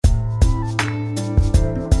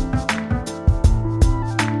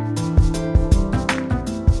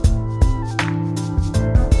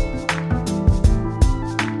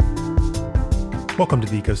Welcome to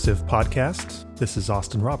the EcoCiv podcast. This is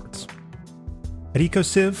Austin Roberts. At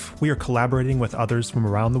EcoCiv, we are collaborating with others from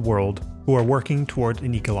around the world who are working toward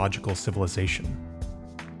an ecological civilization.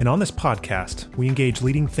 And on this podcast, we engage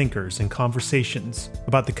leading thinkers in conversations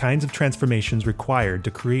about the kinds of transformations required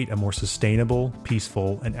to create a more sustainable,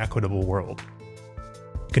 peaceful, and equitable world.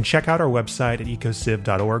 You can check out our website at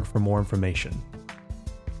ecociv.org for more information.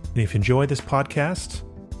 And if you enjoy this podcast,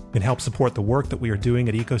 you can help support the work that we are doing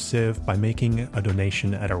at EcoCiv by making a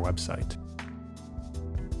donation at our website.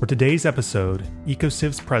 For today's episode,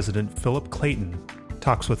 EcoCiv's president, Philip Clayton,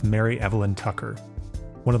 talks with Mary Evelyn Tucker,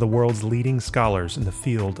 one of the world's leading scholars in the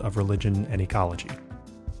field of religion and ecology.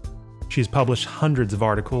 She has published hundreds of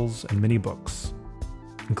articles and many books,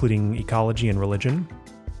 including Ecology and Religion,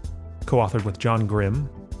 co-authored with John Grimm,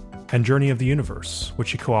 and Journey of the Universe, which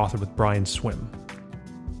she co-authored with Brian Swimme.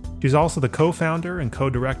 She's also the co-founder and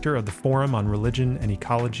co-director of the Forum on Religion and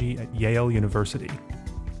Ecology at Yale University,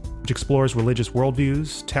 which explores religious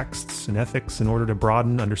worldviews, texts, and ethics in order to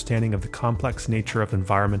broaden understanding of the complex nature of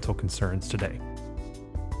environmental concerns today.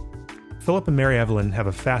 Philip and Mary Evelyn have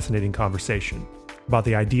a fascinating conversation about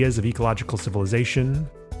the ideas of ecological civilization,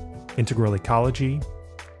 integral ecology,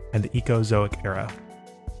 and the Ecozoic era.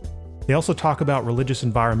 They also talk about religious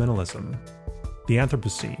environmentalism, the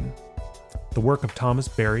Anthropocene, the work of Thomas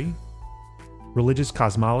Berry, religious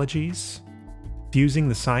cosmologies, fusing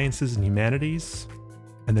the sciences and humanities,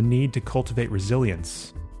 and the need to cultivate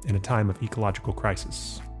resilience in a time of ecological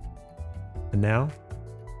crisis. And now,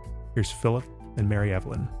 here's Philip and Mary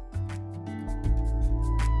Evelyn.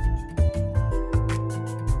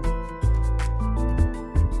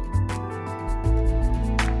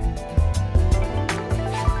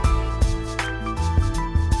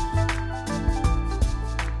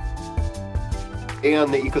 Today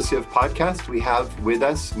on the EcoCiv podcast, we have with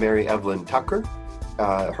us Mary Evelyn Tucker.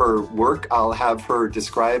 Her work, I'll have her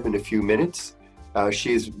describe in a few minutes.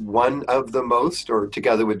 She's one of the most, or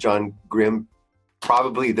together with John Grimm,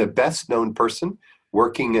 probably the best known person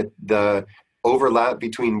working at the overlap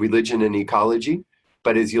between religion and ecology.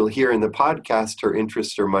 But as you'll hear in the podcast, her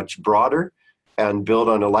interests are much broader and build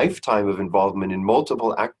on a lifetime of involvement in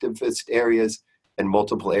multiple activist areas and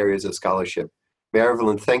multiple areas of scholarship. Mary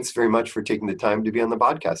Evelyn, thanks very much for taking the time to be on the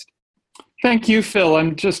podcast. Thank you, Phil.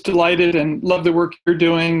 I'm just delighted and love the work you're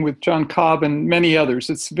doing with John Cobb and many others.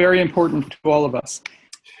 It's very important to all of us.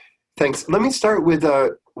 Thanks. Let me start with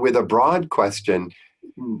a broad question.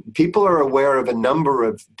 People are aware of a number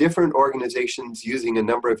of different organizations using a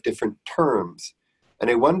number of different terms. And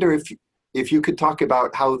I wonder if you could talk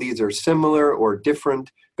about how these are similar or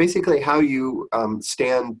different, basically how you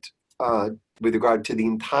stand with regard to the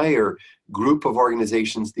entire group of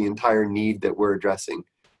organizations, the entire need that we're addressing.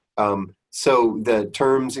 So the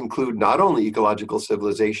terms include not only ecological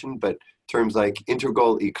civilization, but terms like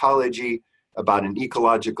integral ecology, about an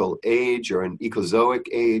ecological age or an ecozoic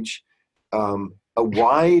age, a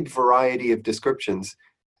wide variety of descriptions.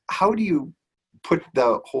 How do you put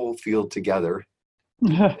the whole field together?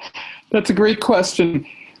 That's a great question.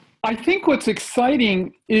 I think what's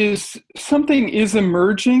exciting is something is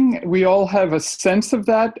emerging. We all have a sense of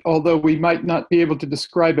that, although we might not be able to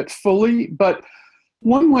describe it fully. But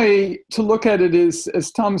one way to look at it is,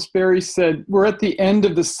 as Thomas Berry said, we're at the end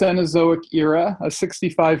of the Cenozoic era, a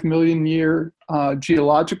 65 million year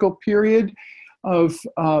geological period of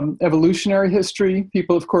evolutionary history.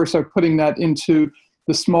 People, of course, are putting that into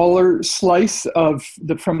the smaller slice of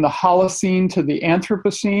from the Holocene to the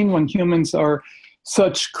Anthropocene, when humans are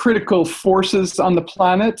such critical forces on the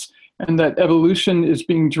planet, and that evolution is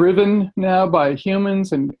being driven now by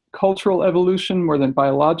humans and cultural evolution more than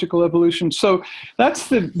biological evolution. So that's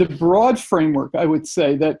the broad framework, I would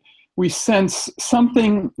say, that we sense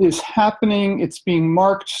something is happening. It's being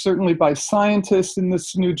marked certainly by scientists in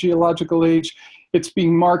this new geological age. It's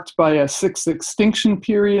being marked by a sixth extinction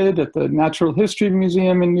period at the Natural History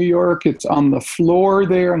Museum in New York. It's on the floor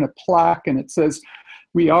there in a plaque, and it says,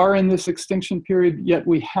 we are in this extinction period, yet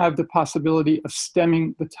we have the possibility of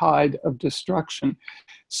stemming the tide of destruction.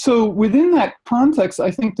 So within that context,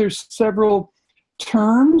 I think there's several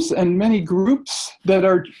terms and many groups that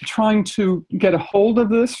are trying to get a hold of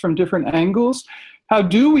this from different angles. How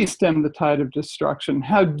do we stem the tide of destruction?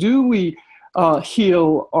 How do we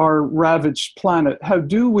heal our ravaged planet? How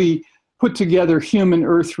do we put together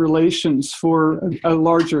human-Earth relations for a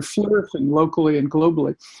larger flourishing locally and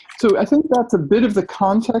globally? So I think that's a bit of the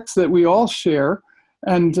context that we all share,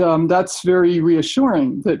 and that's very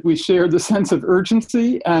reassuring that we share the sense of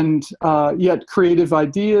urgency and yet creative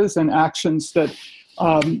ideas and actions that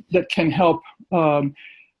can help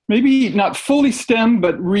maybe not fully stem,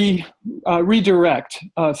 but redirect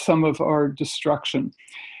some of our destruction.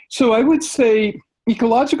 So I would say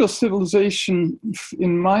ecological civilization,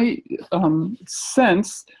 in my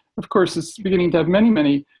sense, of course, it's beginning to have many,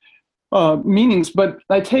 many meanings, but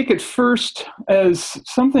I take it first as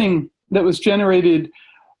something that was generated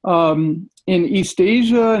in East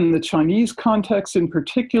Asia and the Chinese context in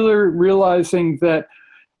particular, realizing that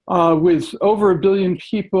with over 1 billion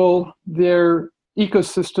people, their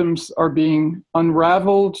ecosystems are being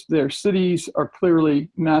unraveled, their cities are clearly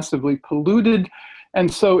massively polluted,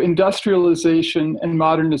 and so industrialization and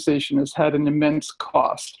modernization has had an immense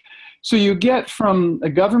cost. So you get from a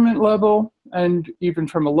government level and even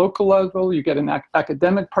from a local level, you get an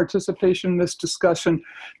academic participation in this discussion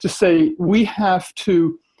to say we have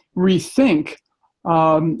to rethink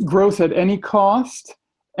growth at any cost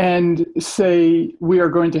and say we are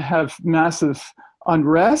going to have massive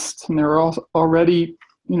unrest. And there are already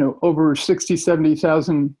over 60,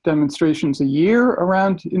 70,000 demonstrations a year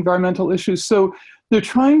around environmental issues. So they're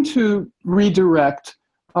trying to redirect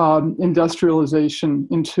industrialization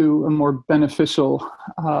into a more beneficial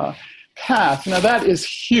path. Now that is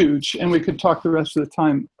huge, and we could talk the rest of the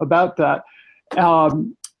time about that.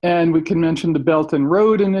 And we can mention the Belt and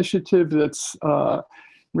Road Initiative that's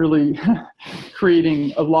really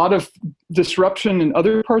creating a lot of disruption in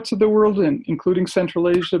other parts of the world, including Central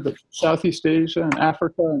Asia, but Southeast Asia and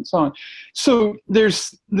Africa and so on. So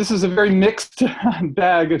this is a very mixed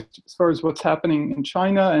bag as far as what's happening in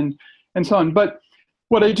China and so on. But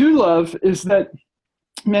what I do love is that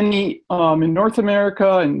many in North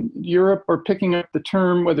America and Europe are picking up the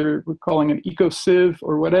term, whether we're calling it EcoCiv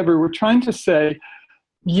or whatever. We're trying to say,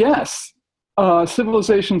 yes,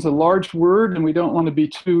 civilization's a large word and we don't want to be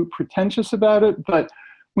too pretentious about it, but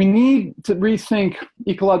we need to rethink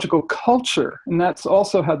ecological culture. And that's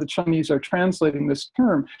also how the Chinese are translating this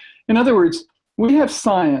term. In other words, we have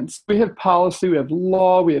science, we have policy, we have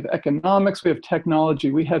law, we have economics, we have technology.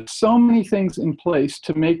 We have so many things in place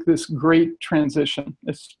to make this great transition,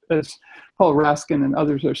 as Paul Raskin and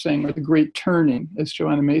others are saying, or the great turning, as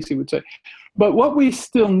Joanna Macy would say. But what we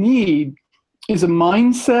still need is a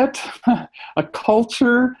mindset, a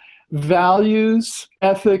culture, values,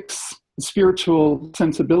 ethics, spiritual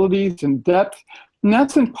sensibilities, and depth. And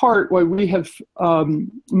that's in part why we have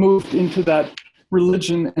moved into that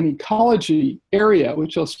religion and ecology area,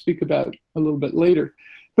 which I'll speak about a little bit later.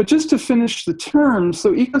 But just to finish the term,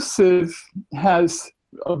 so EcoCiv has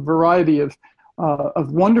a variety of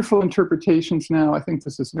wonderful interpretations now. I think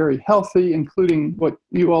this is very healthy, including what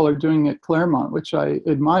you all are doing at Claremont, which I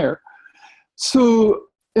admire. So,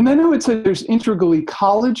 and then I would say there's integral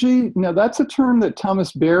ecology. Now that's a term that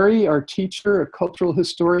Thomas Berry, our teacher, a cultural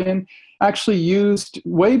historian, actually used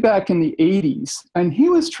way back in the 80s. And he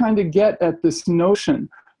was trying to get at this notion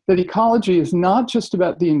that ecology is not just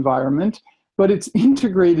about the environment, but it's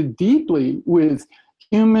integrated deeply with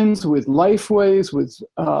humans, with lifeways, with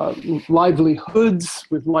livelihoods,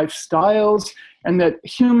 with lifestyles, and that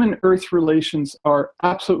human-earth relations are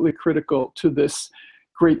absolutely critical to this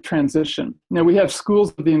great transition. Now, we have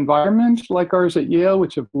schools of the environment like ours at Yale,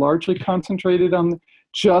 which have largely concentrated on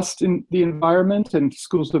just in the environment, and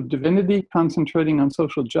schools of divinity concentrating on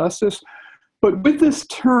social justice. But with this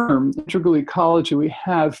term, integral ecology, we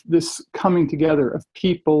have this coming together of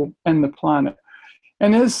people and the planet.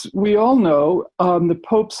 And as we all know, the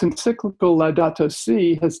Pope's encyclical Laudato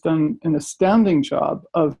Si has done an astounding job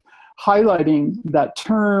of highlighting that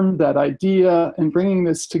term, that idea, and bringing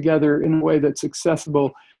this together in a way that's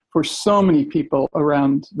accessible for so many people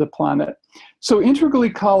around the planet. So integral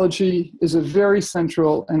ecology is a very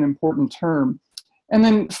central and important term. And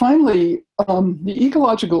then finally, the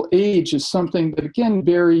ecological age is something that, again,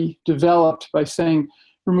 Berry developed by saying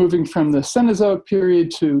we're moving from the Cenozoic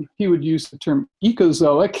period to, he would use the term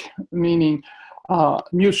ecozoic, meaning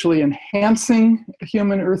mutually enhancing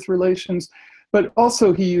human-earth relations, but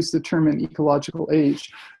also he used the term an ecological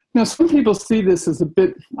age. Now, some people see this as a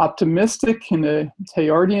bit optimistic in a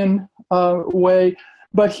Teilhardian way,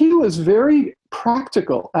 but he was very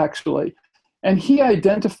practical, actually. And he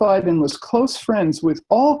identified and was close friends with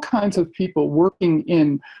all kinds of people working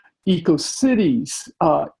in eco-cities,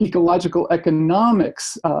 ecological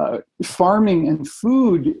economics, farming and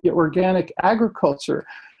food, organic agriculture.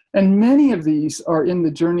 And many of these are in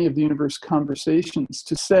the Journey of the Universe conversations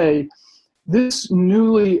to say this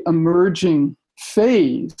newly emerging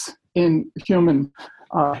phase in human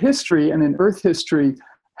history and in Earth history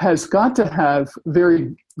has got to have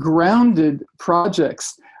very grounded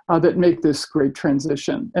projects that make this great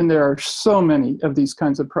transition. And there are so many of these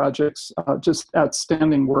kinds of projects, just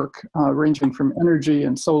outstanding work, ranging from energy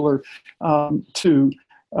and solar to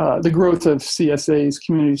the growth of CSAs,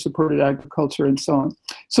 community-supported agriculture, and so on.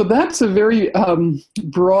 So that's a very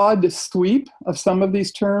broad sweep of some of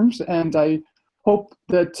these terms, and I hope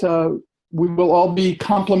that we will all be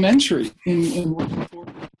complementary in working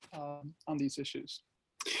forward on these issues.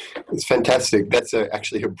 It's fantastic. That's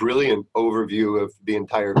actually a brilliant overview of the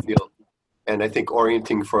entire field, and I think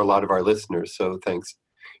orienting for a lot of our listeners, so thanks.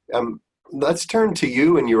 Let's turn to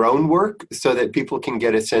you and your own work so that people can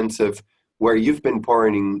get a sense of where you've been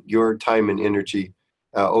pouring your time and energy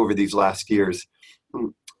over these last years.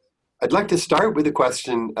 I'd like to start with a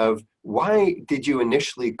question of why did you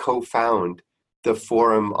initially co-found the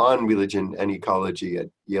Forum on Religion and Ecology at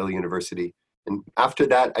Yale University? And after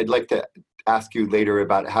that, I'd like to ask you later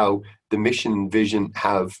about how the mission and vision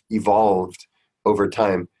have evolved over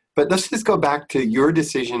time. But let's just go back to your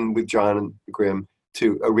decision with John Grimm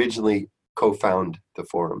to originally co-found the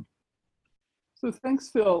Forum. So thanks,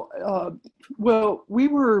 Phil. Well, we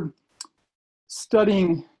were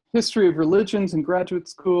studying history of religions in graduate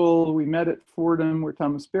school. We met at Fordham, where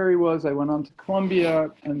Thomas Berry was. I went on to Columbia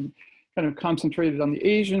and kind of concentrated on the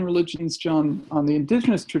Asian religions, John on the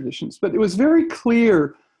indigenous traditions. But it was very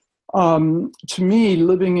clear to me,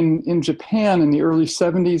 living in Japan in the early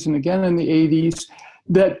 70s and again in the 80s,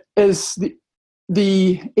 that as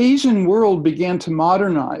the Asian world began to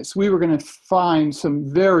modernize, we were going to find some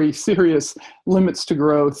very serious limits to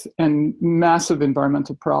growth and massive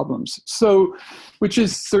environmental problems. So, which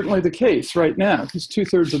is certainly the case right now, because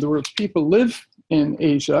 2/3 of the world's people live in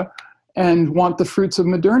Asia and want the fruits of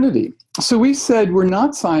modernity. So we said, we're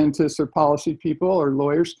not scientists or policy people or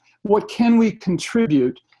lawyers. What can we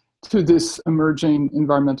contribute to this emerging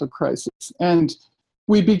environmental crisis? And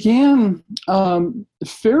we began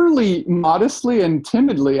fairly modestly and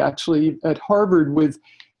timidly, actually, at Harvard with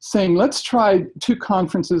saying, let's try 2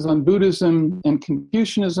 conferences on Buddhism and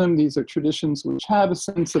Confucianism. These are traditions which have a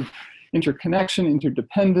sense of interconnection,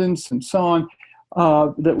 interdependence, and so on,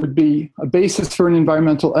 that would be a basis for an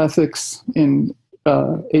environmental ethics in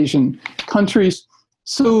Asian countries.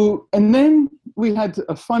 So, and then we had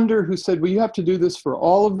a funder who said, well, you have to do this for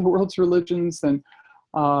all of the world's religions.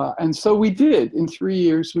 And so we did. In 3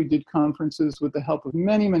 years, we did conferences with the help of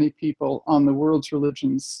many, many people on the world's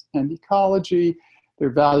religions and ecology, their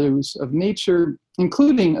values of nature,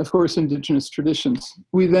 including, of course, indigenous traditions.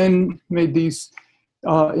 We then made these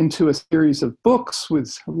into a series of books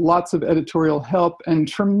with lots of editorial help and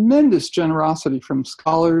tremendous generosity from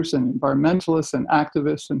scholars and environmentalists and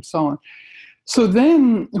activists and so on. So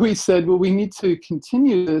then we said, well, we need to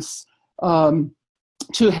continue this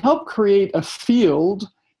to help create a field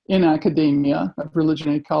in academia of religion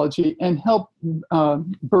and ecology and help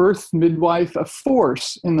midwife a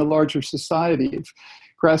force in the larger society of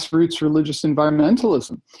grassroots religious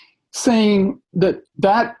environmentalism, saying that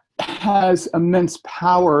that has immense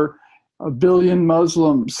power. 1 billion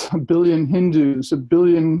Muslims, 1 billion Hindus, 1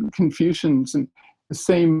 billion Confucians, and the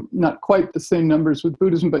same, not quite the same numbers with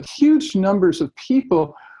Buddhism, but huge numbers of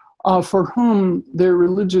people for whom their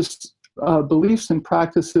religious beliefs and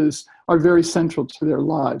practices are very central to their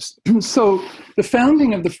lives. So the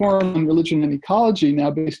founding of the Forum on Religion and Ecology,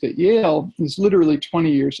 now based at Yale, is literally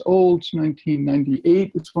 20 years old.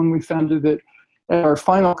 1998 is when we founded it. At our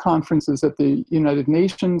final conferences at the United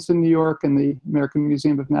Nations in New York and the American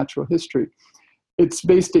Museum of Natural History. It's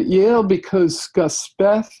based at Yale because Gus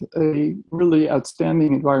Speth, a really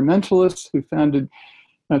outstanding environmentalist who founded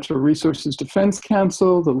Natural Resources Defense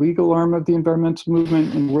Council, the legal arm of the environmental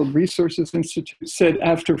movement, and World Resources Institute, said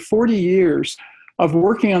after 40 years of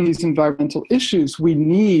working on these environmental issues, we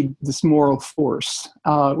need this moral force.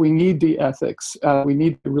 We need the ethics. We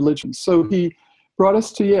need the religion. So he brought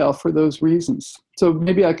us to Yale for those reasons. So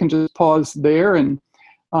maybe I can just pause there and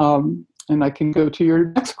I can go to your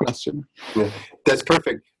next question. Yeah, that's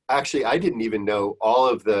perfect. Actually, I didn't even know all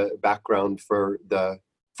of the background for the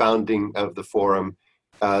founding of the Forum.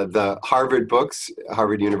 The Harvard books,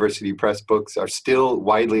 Harvard University Press books, are still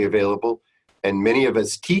widely available, and many of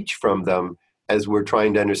us teach from them as we're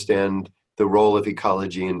trying to understand the role of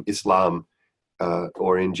ecology in Islam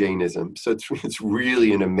or in Jainism. So it's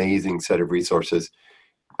really an amazing set of resources.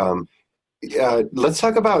 Let's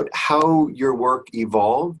talk about how your work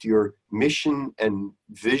evolved, your mission and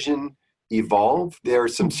vision evolved. There are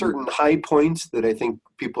some certain high points that I think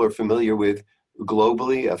people are familiar with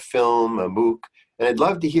globally, a film, a MOOC, and I'd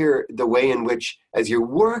love to hear the way in which, as your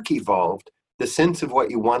work evolved, the sense of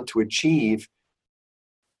what you want to achieve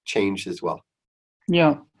changed as well.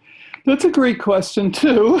 Yeah, that's a great question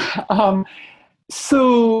too.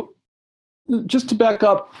 So just to back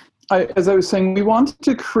up, as I was saying, we wanted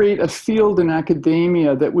to create a field in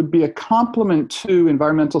academia that would be a complement to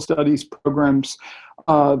environmental studies programs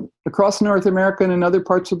across North America and in other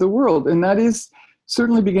parts of the world. And that is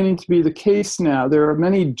certainly beginning to be the case now. There are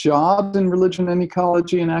many jobs in religion and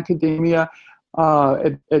ecology in academia.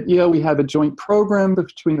 At Yale, we have a joint program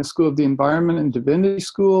between the School of the Environment and Divinity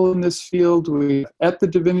School in this field. We at the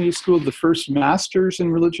Divinity School, the first masters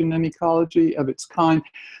in religion and ecology of its kind.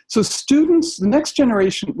 So students, the next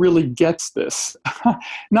generation really gets this.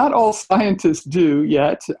 Not all scientists do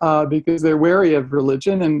yet, because they're wary of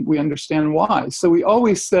religion, and we understand why. So we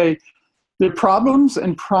always say there are problems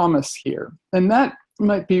and promise here. And that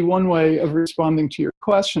might be one way of responding to your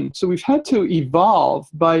question. So we've had to evolve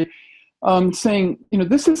by saying,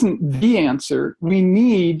 this isn't the answer. We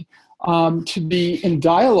need to be in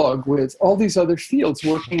dialogue with all these other fields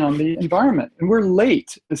working on the environment. And we're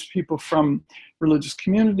late as people from religious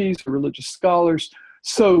communities or religious scholars.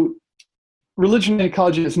 So religion and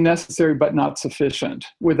ecology is necessary but not sufficient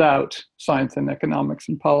without science and economics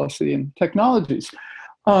and policy and technologies.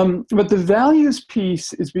 But the values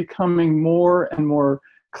piece is becoming more and more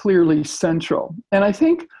clearly central. And I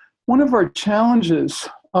think one of our challenges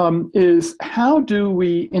is how do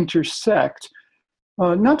we intersect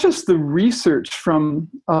not just the research from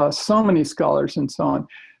so many scholars and so on,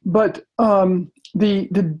 but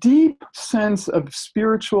the deep sense of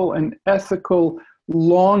spiritual and ethical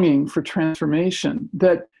longing for transformation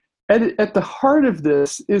that at the heart of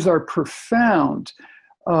this is our profound,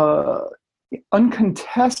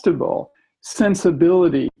 uncontestable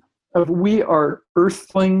sensibility of we are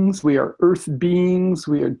earthlings, we are earth beings,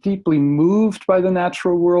 we are deeply moved by the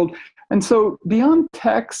natural world. And so beyond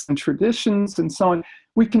texts and traditions and so on,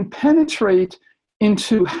 we can penetrate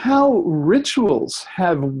into how rituals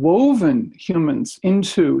have woven humans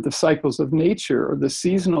into the cycles of nature or the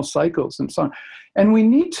seasonal cycles and so on. And we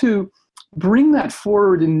need to bring that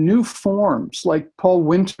forward in new forms, like Paul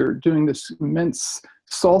Winter doing this immense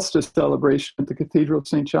solstice celebration at the Cathedral of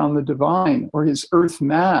St. John the Divine, or his Earth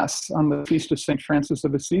Mass on the Feast of St. Francis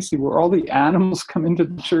of Assisi, where all the animals come into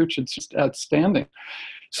the church. It's just outstanding.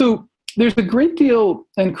 So there's a great deal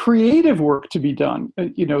and creative work to be done.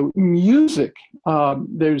 Music,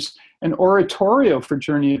 there's an oratorio for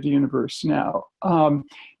Journey of the Universe now.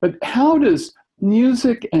 But how does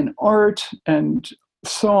music and art and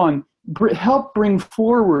so on help bring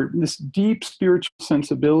forward this deep spiritual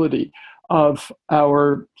sensibility of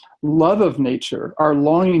our love of nature, our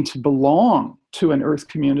longing to belong to an earth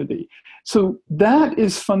community? So that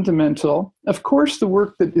is fundamental. Of course, the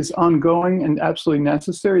work that is ongoing and absolutely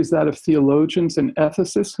necessary is that of theologians and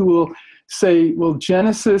ethicists who will say, well,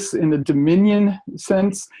 Genesis in the dominion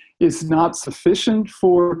sense is not sufficient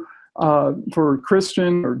for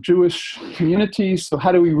Christian or Jewish communities. So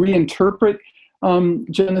how do we reinterpret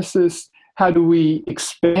Genesis? How do we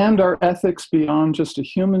expand our ethics beyond just a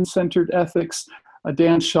human-centered ethics?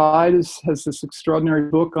 Dan Scheid has this extraordinary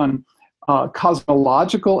book on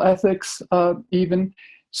cosmological ethics even.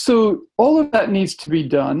 So all of that needs to be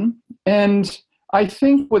done. And I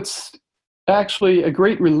think what's actually a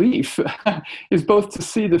great relief is both to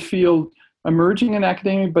see the field emerging in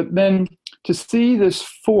academia, but then to see this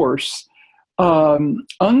force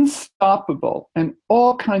unstoppable, and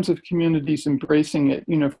all kinds of communities embracing it,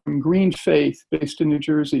 from Green Faith based in New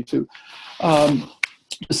Jersey to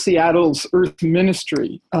Seattle's Earth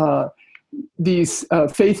Ministry, these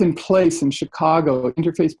Faith in Place in Chicago,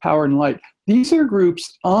 Interfaith Power and Light. These are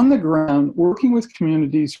groups on the ground working with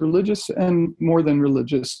communities, religious and more than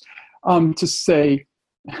religious, to say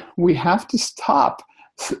we have to stop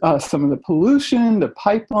some of the pollution, the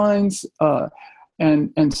pipelines,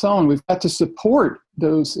 and so on. We've got to support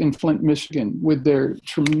those in Flint, Michigan with their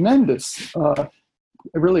tremendous,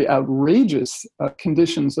 really outrageous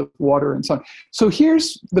conditions of water and so on. So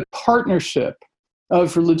here's the partnership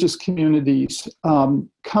of religious communities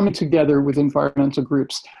coming together with environmental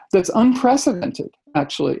groups that's unprecedented,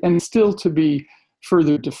 actually, and still to be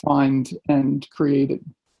further defined and created.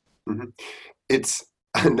 Mm-hmm. It's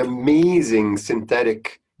an amazing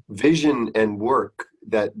synthetic vision and work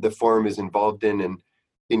that the forum is involved in, and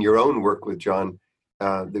in your own work with John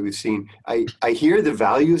that we've seen. I hear the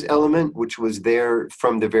values element, which was there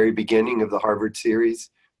from the very beginning of the Harvard series,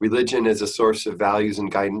 religion as a source of values and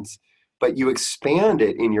guidance, but you expand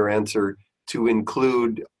it in your answer to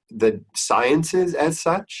include the sciences as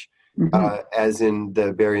such, as in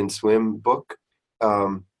the Brian Swimme book,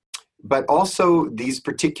 but also these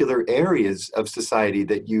particular areas of society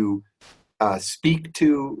that you speak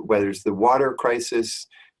to, whether it's the water crisis,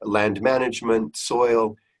 land management,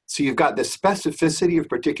 soil. So you've got the specificity of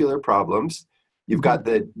particular problems. You've got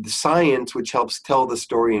the science, which helps tell the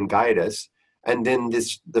story and guide us. And then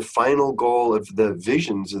the final goal of the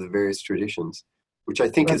visions of the various traditions, which I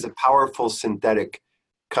think is a powerful synthetic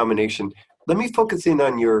combination. Let me focus in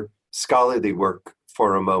on your scholarly work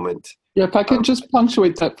for a moment. Yeah, if I could just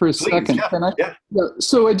punctuate that for a second. Yeah, Can I? Yeah. Yeah.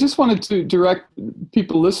 So I just wanted to direct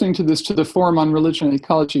people listening to this to the Forum on Religion and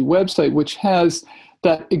Ecology website, which has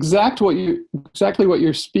that exactly what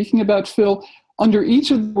you're speaking about, Phil. Under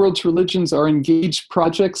each of the world's religions are engaged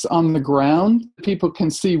projects on the ground. People can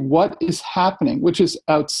see what is happening, which is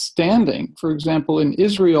outstanding. For example, in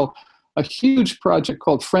Israel, a huge project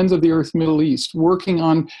called Friends of the Earth Middle East, working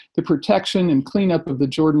on the protection and cleanup of the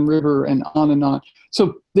Jordan River and on and on.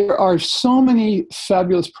 So there are so many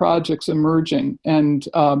fabulous projects emerging. And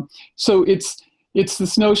so it's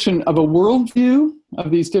this notion of a worldview of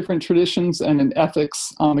these different traditions and an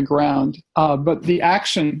ethics on the ground. But the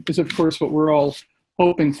action is, of course, what we're all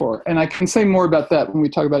hoping for. And I can say more about that when we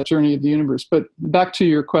talk about Journey of the Universe. But back to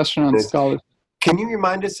your question on scholars. Can you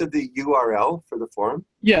remind us of the URL for the forum?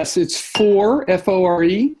 Yes, it's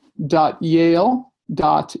FORE.yale.edu.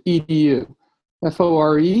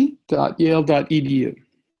 FORE.yale.edu.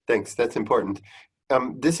 Thanks, that's important.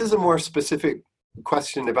 This is a more specific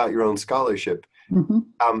question about your own scholarship. Mm-hmm.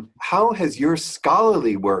 How has your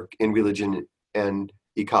scholarly work in religion and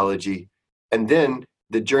ecology, and then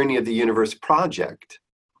the Journey of the Universe project,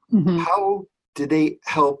 how do they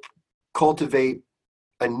help cultivate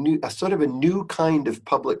a sort of a new kind of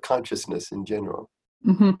public consciousness in general?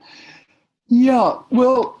 Mm-hmm. Yeah,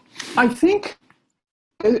 well, I think,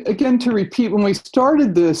 again, to repeat, when we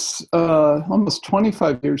started this almost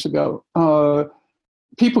 25 years ago,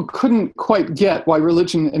 people couldn't quite get why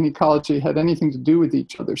religion and ecology had anything to do with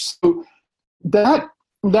each other. So that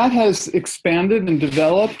has expanded and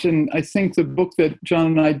developed, and I think the book that John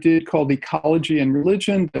and I did called Ecology and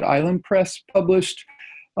Religion that Island Press published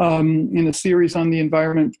in a series on the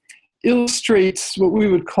environment illustrates what we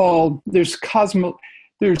would call there's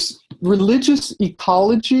religious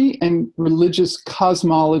ecology and religious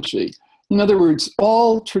cosmology. In other words,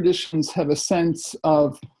 all traditions have a sense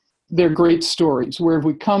of their great stories. Where have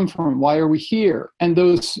we come from? Why are we here? And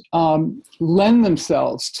those lend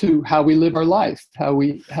themselves to how we live our life, how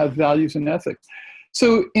we have values and ethics.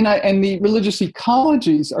 So, and the religious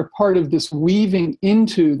ecologies are part of this weaving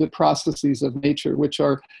into the processes of nature, which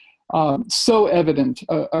are so evident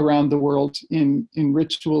around the world in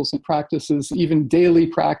rituals and practices, even daily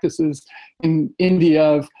practices in India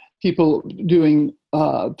of people doing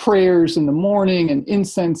prayers in the morning and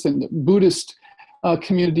incense, and Buddhist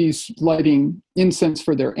communities lighting incense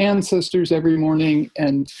for their ancestors every morning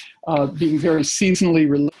and being very seasonally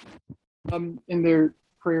religious in their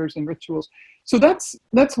prayers and rituals. So that's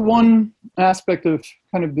one aspect of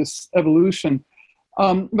kind of this evolution.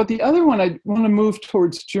 But the other one, I want to move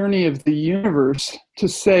towards Journey of the Universe to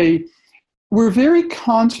say we're very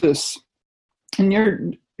conscious,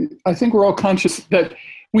 and I think we're all conscious that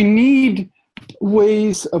we need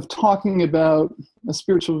ways of talking about a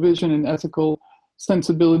spiritual vision and ethical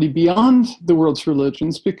sensibility beyond the world's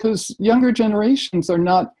religions, because younger generations are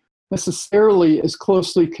not necessarily as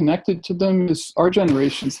closely connected to them as our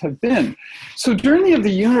generations have been. So Journey of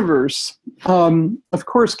the Universe, of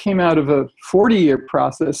course, came out of a 40-year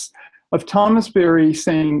process of Thomas Berry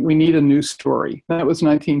saying we need a new story. That was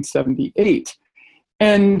 1978.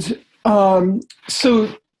 And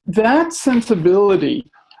so that sensibility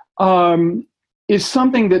is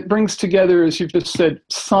something that brings together, as you've just said,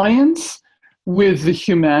 science with the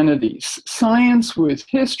humanities, science with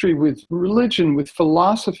history, with religion, with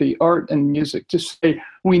philosophy, art, and music, to say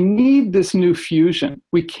we need this new fusion.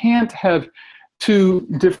 We can't have two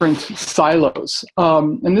different silos.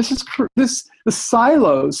 And this is the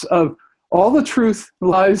silos of all the truth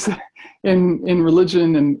lies in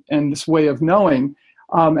religion and this way of knowing,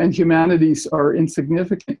 and humanities are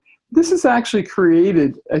insignificant. This has actually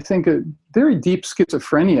created, I think, a very deep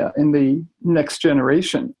schizophrenia in the next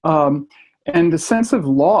generation. And a sense of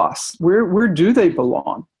loss. Where do they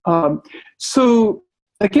belong? So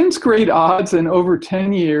against great odds, and over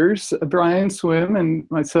 10 years, Brian Swimme and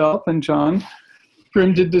myself and John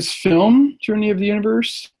Grimm did this film, Journey of the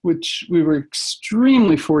Universe, which we were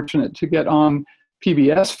extremely fortunate to get on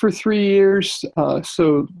PBS for 3 years.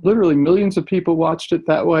 So literally millions of people watched it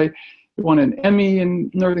that way. It won an Emmy in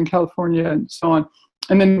Northern California and so on.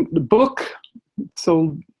 And then the book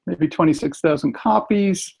sold maybe 26,000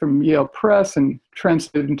 copies from Yale Press and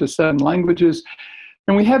translated into 7 languages.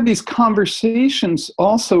 And we have these conversations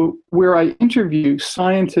also where I interview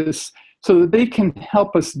scientists so that they can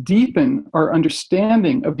help us deepen our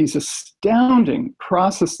understanding of these astounding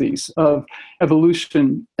processes of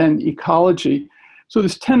evolution and ecology. So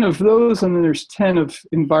there's 10 of those, and then there's 10 of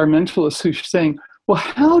environmentalists who are saying, well,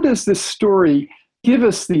 how does this story give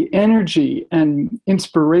us the energy and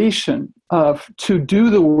inspiration to do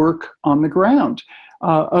the work on the ground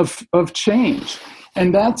of change.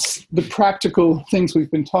 And that's the practical things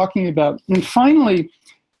we've been talking about. And finally,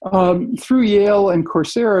 through Yale and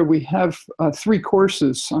Coursera, we have 3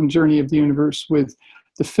 courses on Journey of the Universe, with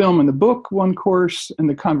the film and the book, 1 course, and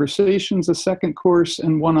the conversations, a 2nd course,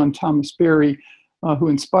 and 1 on Thomas Berry, who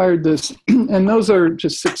inspired this. And those are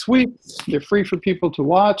just 6 weeks. They're free for people to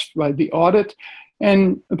watch by the audit.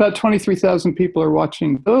 And about 23,000 people are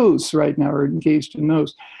watching those right now, or engaged in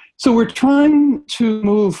those. So we're trying to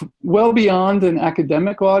move well beyond an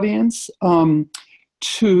academic audience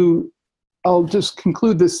I'll just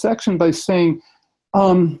conclude this section by saying,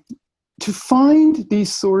 to find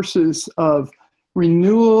these sources of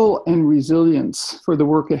renewal and resilience for the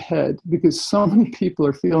work ahead, because so many people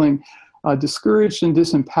are feeling discouraged and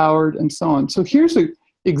disempowered and so on. So here's an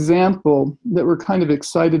example that we're kind of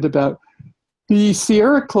excited about. The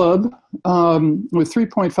Sierra Club, with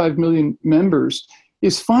 3.5 million members,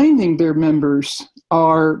 is finding their members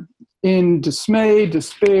are in dismay,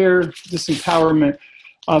 despair, disempowerment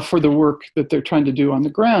for the work that they're trying to do on the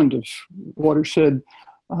ground of watershed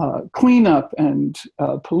cleanup and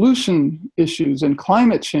pollution issues and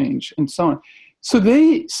climate change and so on. So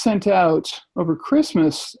they sent out over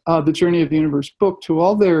Christmas the Journey of the Universe book to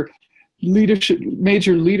all their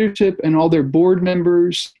major leadership and all their board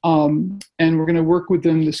members. And we're going to work with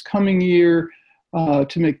them this coming year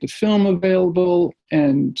to make the film available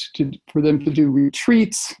and for them to do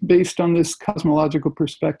retreats based on this cosmological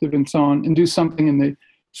perspective and so on, and do something in the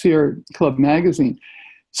Sierra Club magazine.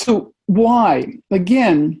 So why?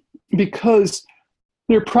 Again, because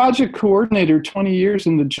their project coordinator, 20 years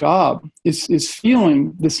in the job, is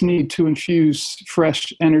feeling this need to infuse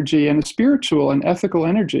fresh energy and a spiritual and ethical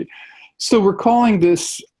energy. So we're calling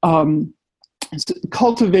this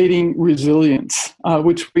cultivating resilience,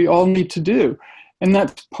 which we all need to do. And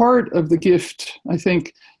that's part of the gift. I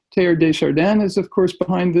think Teilhard de Chardin is, of course,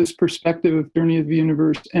 behind this perspective of Journey of the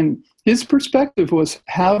Universe. And his perspective was,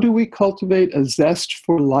 how do we cultivate a zest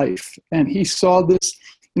for life? And he saw this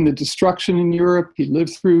in the destruction in Europe. He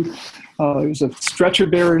lived through, he was a stretcher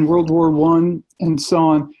bearer in World War I and so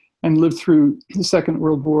on, and lived through the Second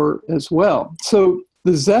World War as well. So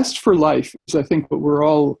the zest for life is, I think, what we're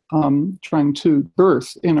all trying to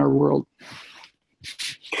birth in our world.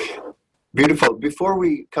 Beautiful. Before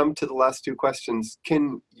we come to the last 2 questions,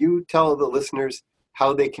 can you tell the listeners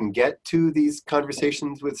how they can get to these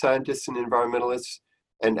conversations with scientists and environmentalists,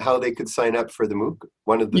 and how they could sign up for the MOOC?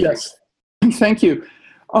 One of the Yes. Thank you.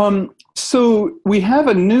 So we have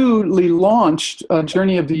a newly launched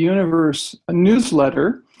Journey of the Universe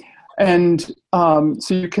newsletter, and so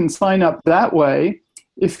you can sign up that way.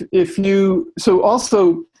 So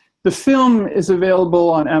also the film is available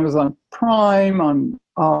on Amazon Prime, on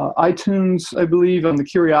iTunes, I believe, on the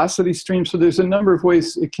Curiosity stream. So there's a number of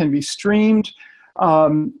ways it can be streamed.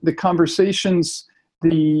 The conversations,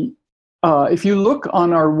 if you look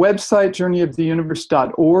on our website,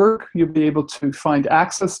 journeyoftheuniverse.org, you'll be able to find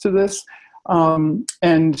access to this.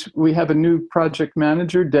 And we have a new project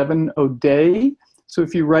manager, Devin O'Day. So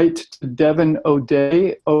if you write to Devin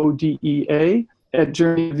O'Day, O-D-E-A, at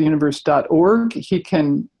journeyoftheuniverse.org, he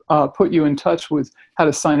can put you in touch with how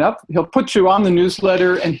to sign up. He'll put you on the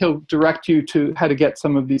newsletter, and he'll direct you to how to get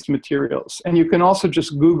some of these materials. And you can also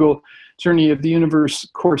just Google Journey of the Universe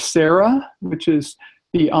Coursera, which is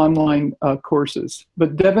the online courses.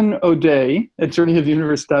 But Devin O'Day at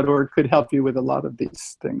journeyoftheuniverse.org could help you with a lot of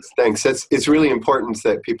these things. Thanks. It's really important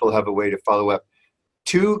that people have a way to follow up.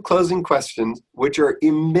 2 closing questions, which are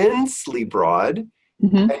immensely broad,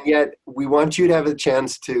 and yet we want you to have a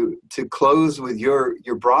chance to close with your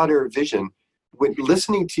broader vision. When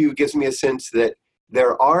listening to you gives me a sense that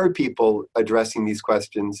there are people addressing these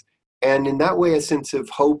questions, and in that way a sense of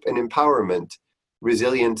hope and empowerment.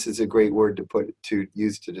 Resilience is a great word to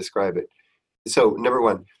use to describe it. So, number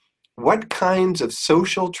 1, what kinds of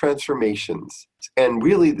social transformations, and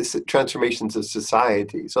really the transformations of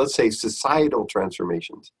society, so let's say societal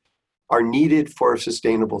transformations, are needed for a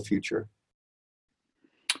sustainable future?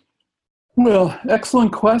 Well,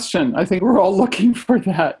 excellent question. I think we're all looking for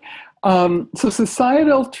that. So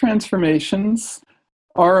societal transformations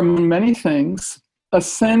are, among many things, a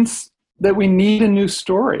sense that we need a new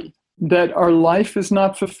story, that our life is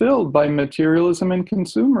not fulfilled by materialism and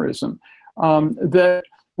consumerism, that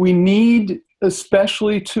we need,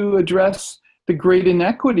 especially to address the great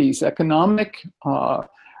inequities, economic,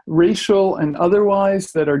 racial, and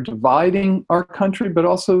otherwise, that are dividing our country, but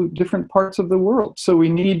also different parts of the world. So we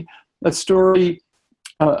need a story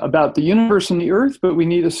about the universe and the earth, but we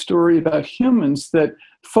need a story about humans that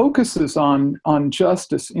focuses on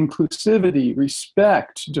justice, inclusivity,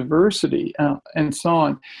 respect, diversity, and so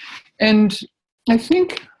on. And I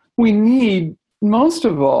think we need, most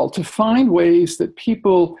of all, to find ways that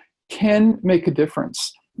people can make a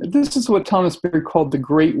difference. This is what Thomas Berry called the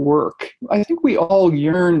great work. I think we all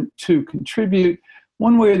yearn to contribute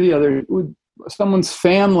one way or the other. With someone's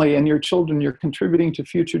family and your children, you're contributing to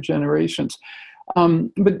future generations.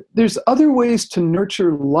 But there's other ways to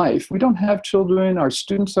nurture life. We don't have children, our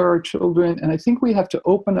students are our children, and I think we have to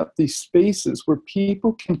open up these spaces where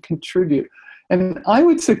people can contribute. And I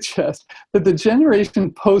would suggest that the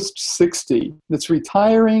generation post-60 that's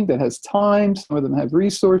retiring, that has time, some of them have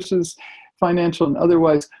resources, financial and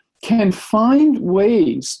otherwise, can find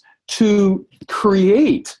ways to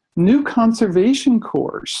create new conservation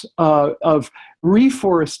corps of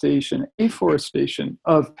reforestation, afforestation,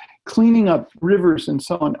 of cleaning up rivers and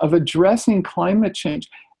so on, of addressing climate change,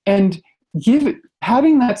 and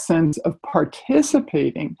having that sense of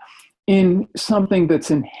participating in something that's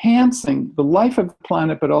enhancing the life of the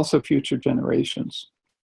planet, but also future generations.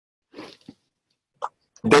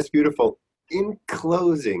 That's beautiful. In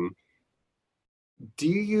closing,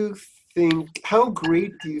 how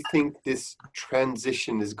great do you think this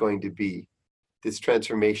transition is going to be, this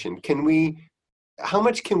transformation? How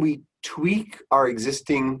much can we tweak our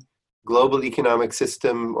existing global economic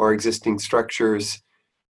system or existing structures?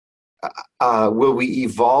 Will we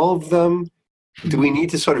evolve them? Do we need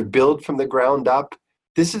to sort of build from the ground up?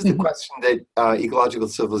 This is the question that Ecological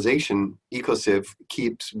Civilization, EcoCiv,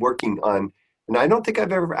 keeps working on. And I don't think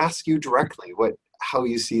I've ever asked you directly how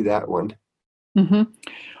you see that one. Mm-hmm.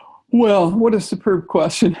 Well, what a superb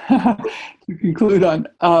question to conclude on.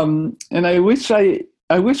 And I wish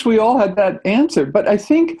we all had that answer. But I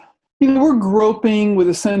think we're groping with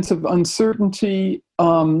a sense of uncertainty.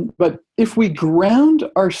 But if we ground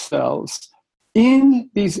ourselves in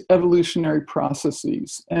these evolutionary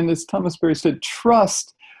processes, and as Thomas Berry said,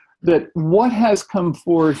 trust that what has come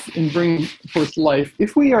forth in bringing forth life,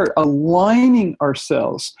 if we are aligning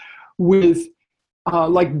ourselves with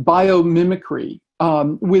like biomimicry,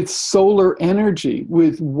 with solar energy,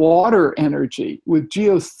 with water energy, with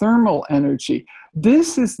geothermal energy,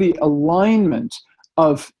 this is the alignment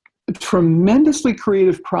of tremendously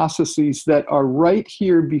creative processes that are right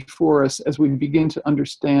here before us as we begin to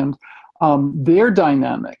understand their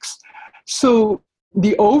dynamics. So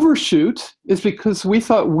the overshoot is because we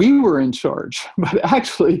thought we were in charge, but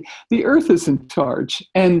actually the Earth is in charge.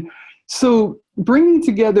 And so bringing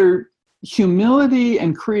together humility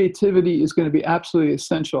and creativity is going to be absolutely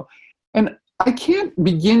essential. And I can't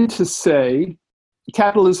begin to say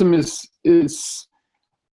capitalism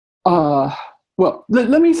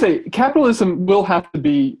let me say capitalism will have to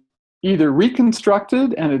be either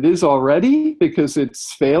reconstructed, and it is already, because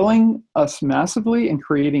it's failing us massively and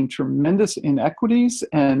creating tremendous inequities,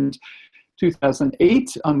 and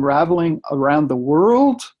 2008 unraveling around the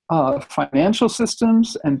world financial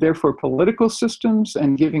systems and therefore political systems,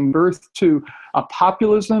 and giving birth to a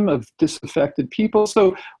populism of disaffected people.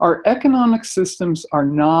 So our economic systems are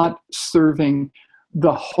not serving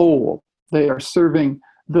the whole. They are serving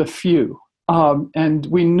the few. And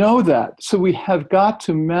we know that. So we have got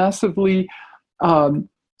to massively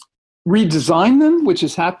redesign them, which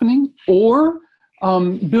is happening, or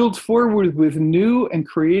build forward with new and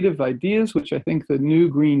creative ideas, which I think the new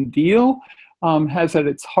Green Deal has at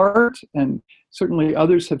its heart. And certainly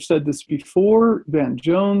others have said this before. Van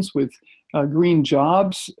Jones with Green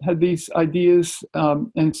Jobs had these ideas,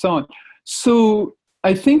 and so on. So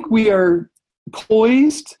I think we are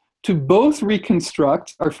poised to both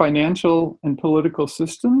reconstruct our financial and political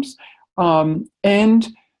systems and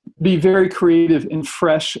be very creative in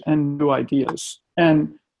fresh and new ideas.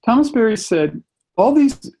 And Thomas Berry said, all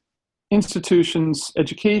these institutions,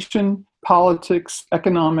 education, politics,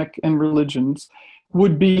 economic, and religions,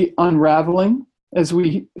 would be unraveling as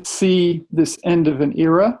we see this end of an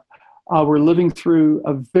era. We're living through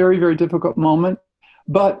a very, very difficult moment,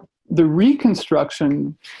 but the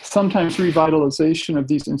reconstruction, sometimes revitalization of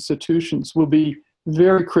these institutions will be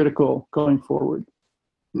very critical going forward.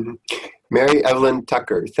 Mm-hmm. Mary Evelyn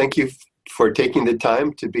Tucker, thank you for taking the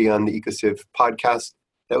time to be on the EcoCiv podcast.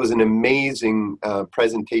 That was an amazing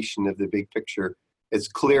presentation of the big picture, as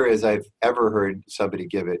clear as I've ever heard somebody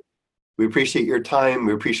give it. We appreciate your time.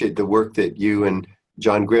 We appreciate the work that you and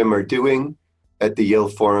John Grimm are doing at the Yale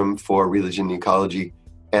Forum for Religion and Ecology,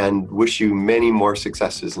 and wish you many more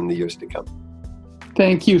successes in the years to come.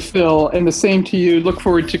 Thank you, Phil, and the same to you. Look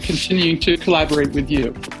forward to continuing to collaborate with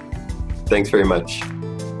you. Thanks very much.